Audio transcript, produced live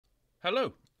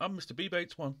Hello, I'm Mr.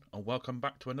 BBates1 and welcome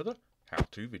back to another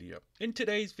how-to video. In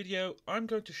today's video, I'm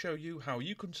going to show you how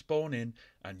you can spawn in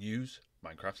and use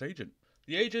Minecraft's agent.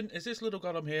 The agent is this little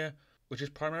golem here, which is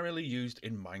primarily used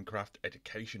in Minecraft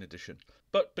Education Edition.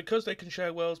 But because they can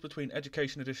share worlds between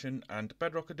Education Edition and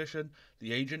Bedrock Edition,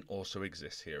 the agent also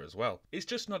exists here as well. It's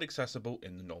just not accessible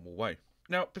in the normal way.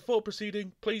 Now, before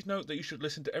proceeding, please note that you should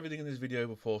listen to everything in this video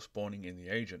before spawning in the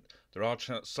agent. There are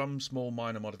some small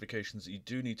minor modifications that you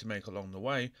do need to make along the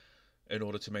way in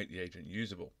order to make the agent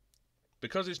usable.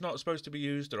 Because it's not supposed to be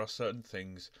used, there are certain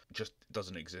things just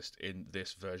doesn't exist in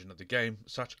this version of the game,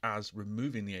 such as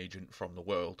removing the agent from the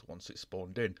world once it's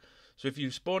spawned in. So if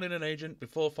you spawn in an agent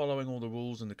before following all the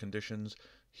rules and the conditions,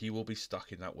 he will be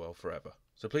stuck in that world forever.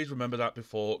 So please remember that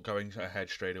before going ahead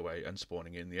straight away and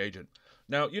spawning in the agent.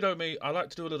 Now, you know me, I like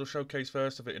to do a little showcase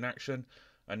first of it in action,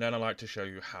 and then I like to show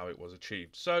you how it was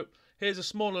achieved. So here's a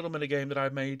small little minigame that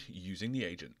I've made using the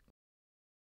agent.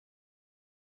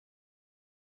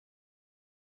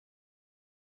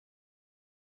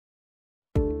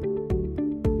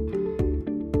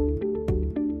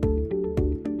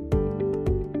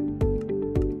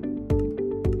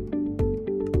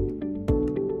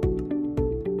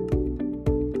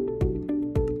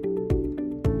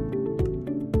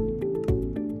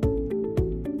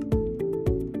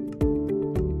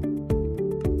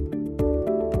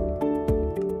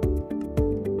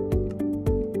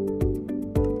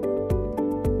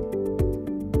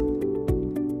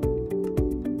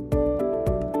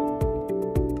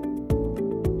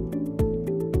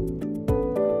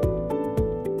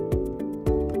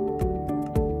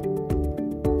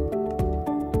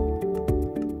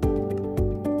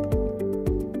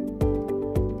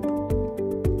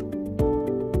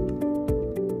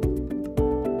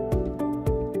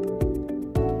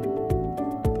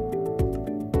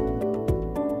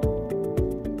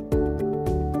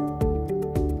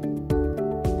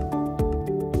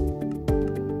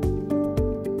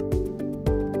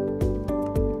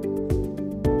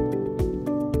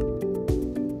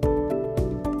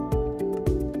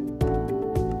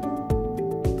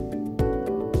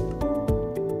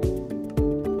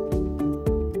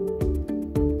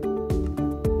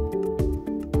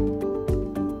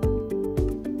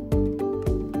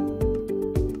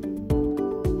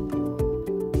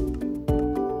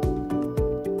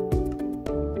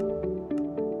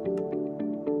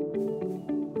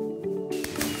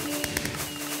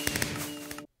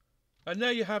 And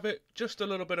there you have it, just a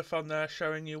little bit of fun there,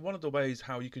 showing you one of the ways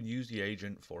how you can use the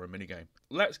agent for a minigame.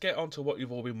 Let's get on to what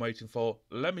you've all been waiting for.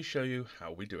 Let me show you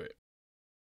how we do it.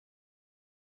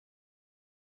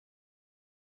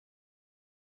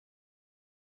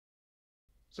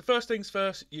 So first things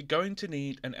first, you're going to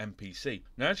need an NPC.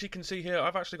 Now as you can see here,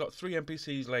 I've actually got 3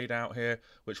 NPCs laid out here,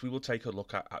 which we will take a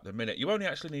look at the minute. You only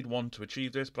actually need 1 to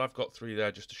achieve this, but I've got 3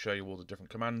 there just to show you all the different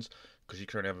commands, because you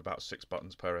can only have about 6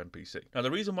 buttons per NPC. Now the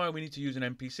reason why we need to use an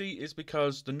NPC is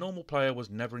because the normal player was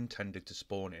never intended to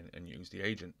spawn in and use the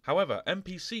agent. However,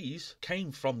 NPCs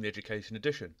came from the Education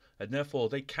Edition, and therefore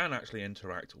they can actually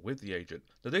interact with the agent.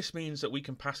 Now this means that we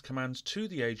can pass commands to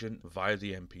the agent via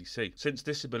the NPC, since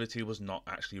this ability was not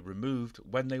actually removed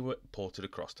when they were ported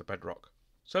across to Bedrock.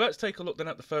 So let's take a look then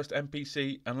at the first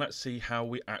NPC and let's see how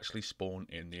we actually spawn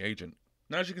in the agent.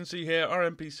 Now as you can see here, our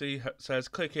NPC says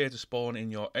click here to spawn in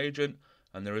your agent,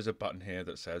 and there is a button here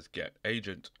that says get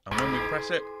agent, and when we press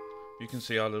it, you can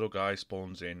see our little guy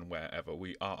spawns in wherever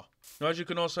we are. Now as you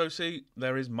can also see,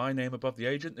 there is my name above the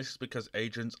agent. This is because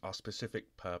agents are specific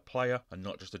per player and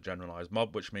not just a generalized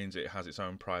mob, which means it has its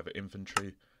own private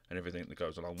inventory and everything that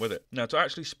goes along with it. Now to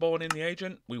actually spawn in the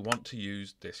agent, we want to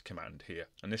use this command here,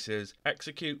 and this is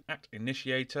execute at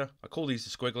initiator. I call these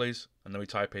the squigglies, and then we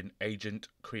type in agent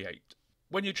create.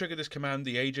 When you trigger this command,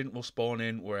 the agent will spawn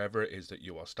in wherever it is that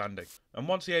you are standing. And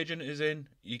once the agent is in,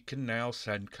 you can now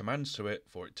send commands to it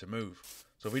for it to move.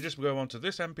 So if we just go on to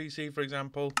this NPC, for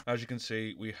example, as you can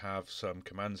see, we have some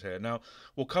commands here. Now,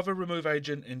 we'll cover remove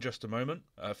agent in just a moment.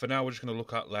 For now, we're just going to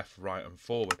look at left, right, and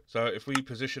forward. So if we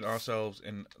position ourselves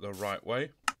in the right way,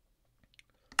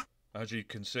 as you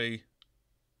can see,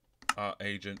 our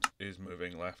agent is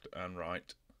moving left and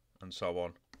right, and so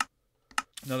on.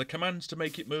 Now the commands to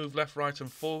make it move left, right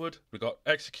and forward, we've got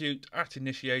execute at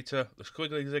initiator, the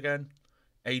squigglies again,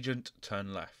 agent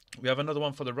turn left. We have another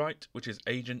one for the right, which is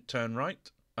agent turn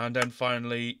right. And then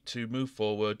finally, to move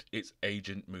forward, it's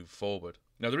agent move forward.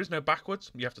 Now there is no backwards,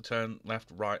 you have to turn left,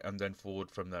 right and then forward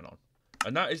from then on.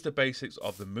 And that is the basics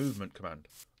of the movement command.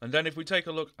 And then if we take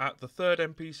a look at the third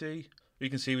NPC, you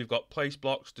can see we've got place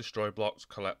blocks, destroy blocks,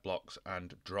 collect blocks,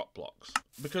 and drop blocks.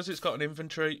 Because it's got an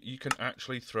inventory, you can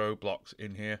actually throw blocks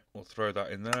in here. We'll throw that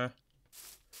in there.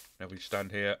 Now we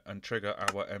stand here and trigger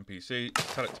our NPC,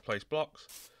 tell it to place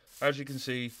blocks. As you can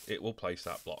see, it will place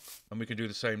that block. And we can do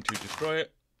the same to destroy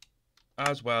it,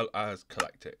 as well as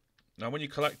collect it. Now when you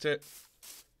collect it,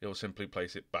 it will simply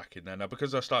place it back in there. Now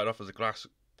because I started off as a grass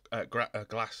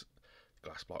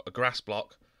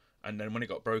block, and then when it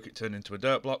got broke it turned into a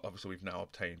dirt block. Obviously we've now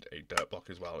obtained a dirt block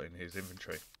as well in his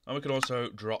inventory. And we can also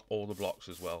drop all the blocks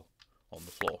as well on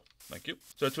the floor. Thank you.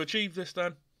 So to achieve this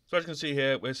then, so as you can see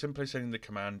here, we're simply sending the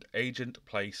command agent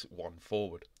place 1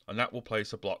 forward, and that will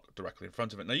place a block directly in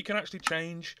front of it. Now you can actually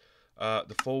change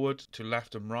the forward to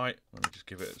left and right. Let me just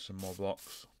give it some more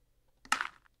blocks.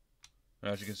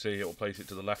 And as you can see, it will place it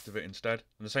to the left of it instead.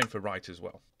 And the same for right as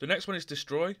well. The next one is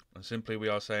destroy. And simply we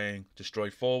are saying destroy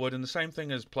forward. And the same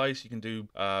thing as place, you can do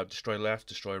destroy left,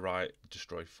 destroy right,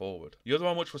 destroy forward. The other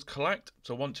one, which was collect.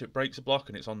 So once it breaks a block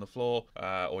and it's on the floor,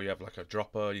 or you have like a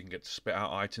dropper, you can get to spit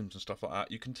out items and stuff like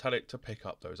that. You can tell it to pick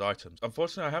up those items.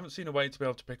 Unfortunately, I haven't seen a way to be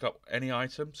able to pick up any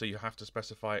item. So you have to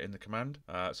specify it in the command.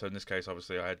 So in this case,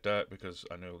 obviously I had dirt because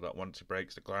I know that once it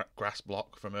breaks the grass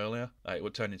block from earlier, it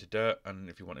would turn into dirt. And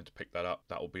if you wanted to pick that up,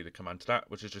 that will be the command to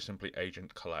that, which is just simply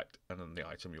agent collect and then the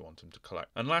item you want them to collect.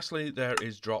 And lastly, there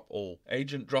is drop all.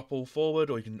 Agent drop all forward,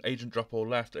 or you can agent drop all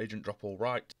left, agent drop all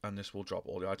right, and this will drop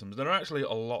all the items. There are actually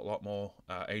a lot more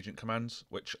agent commands,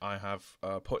 which I have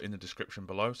put in the description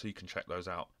below, so you can check those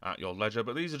out at your leisure.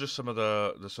 But these are just some of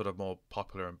the sort of more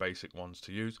popular and basic ones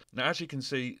to use. Now, as you can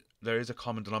see, there is a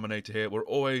common denominator here. We're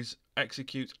always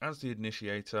execute as the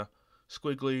initiator,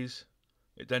 squigglies.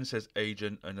 It then says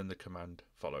agent, and then the command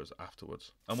follows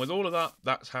afterwards. And with all of that,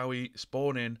 that's how we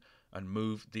spawn in and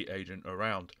move the agent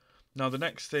around. Now the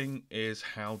next thing is,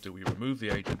 how do we remove the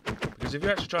agent? Because if you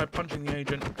actually try punching the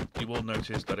agent, you will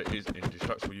notice that it is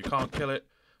indestructible. You can't kill it,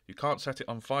 you can't set it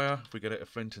on fire. If we get it a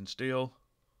flint and steel,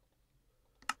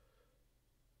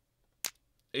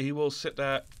 he will sit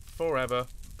there forever,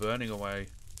 burning away.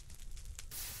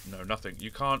 No, nothing.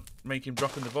 You can't make him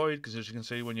drop in the void, because as you can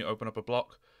see, when you open up a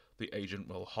block, the agent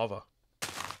will hover.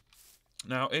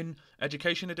 Now in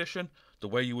Education Edition, the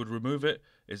way you would remove it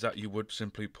is that you would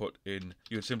simply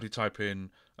type in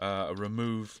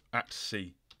remove at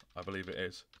C, I believe it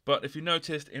is. But if you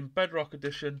noticed, in Bedrock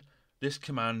Edition, this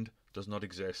command does not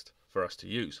exist for us to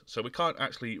use. So we can't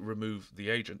actually remove the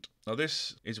agent. Now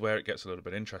this is where it gets a little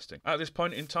bit interesting. At this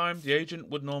point in time, the agent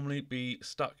would normally be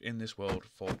stuck in this world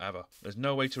forever. There's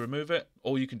no way to remove it.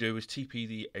 All you can do is TP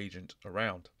the agent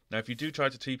around. Now if you do try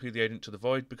to TP the agent to the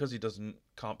void, because he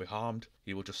can't be harmed,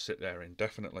 he will just sit there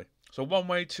indefinitely. So one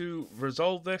way to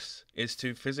resolve this is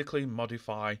to physically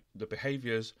modify the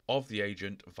behaviors of the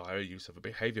agent via use of a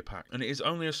behavior pack. And it is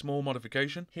only a small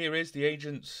modification. Here is the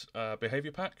agent's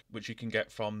behavior pack, which you can get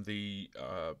from the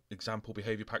example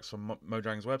behavior packs from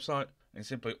Mojang's website. And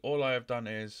simply all I have done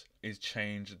is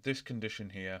change this condition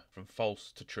here from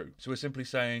false to true. So we're simply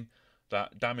saying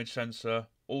that damage sensor,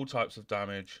 all types of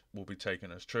damage will be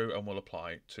taken as true and will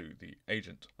apply to the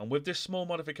agent. And with this small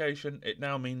modification, it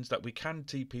now means that we can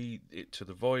TP it to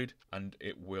the void and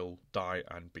it will die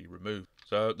and be removed.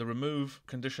 So the remove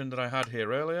condition that I had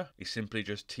here earlier is simply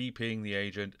just TPing the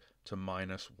agent to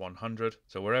 -100.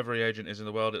 So wherever the agent is in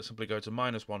the world, it'll simply go to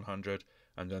 -100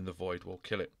 and then the void will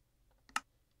kill it.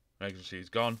 Now you can see he's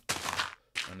gone.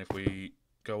 And if we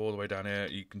go all the way down here,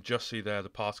 you can just see there the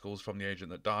particles from the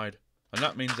agent that died. And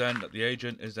that means then that the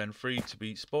agent is then free to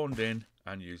be spawned in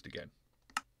and used again.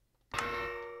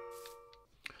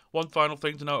 One final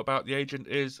thing to note about the agent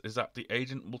is that the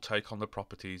agent will take on the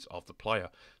properties of the player.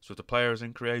 So if the player is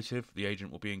in creative, the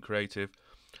agent will be in creative.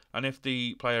 And if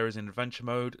the player is in adventure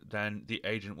mode, then the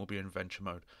agent will be in adventure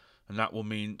mode. And that will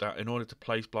mean that in order to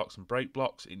place blocks and break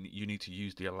blocks, you need to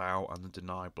use the allow and the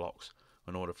deny blocks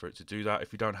in order for it to do that.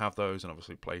 If you don't have those, then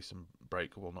obviously place and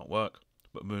break will not work.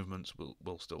 But movements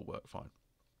will still work fine.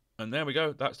 And there we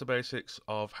go. That's the basics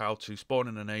of how to spawn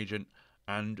in an agent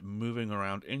and moving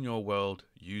around in your world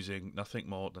using nothing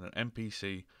more than an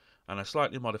NPC and a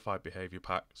slightly modified behavior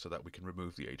pack so that we can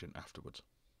remove the agent afterwards.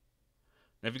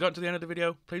 Now if you got to the end of the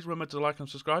video, please remember to like and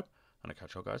subscribe, and I'll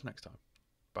catch you guys next time.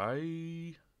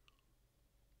 Bye.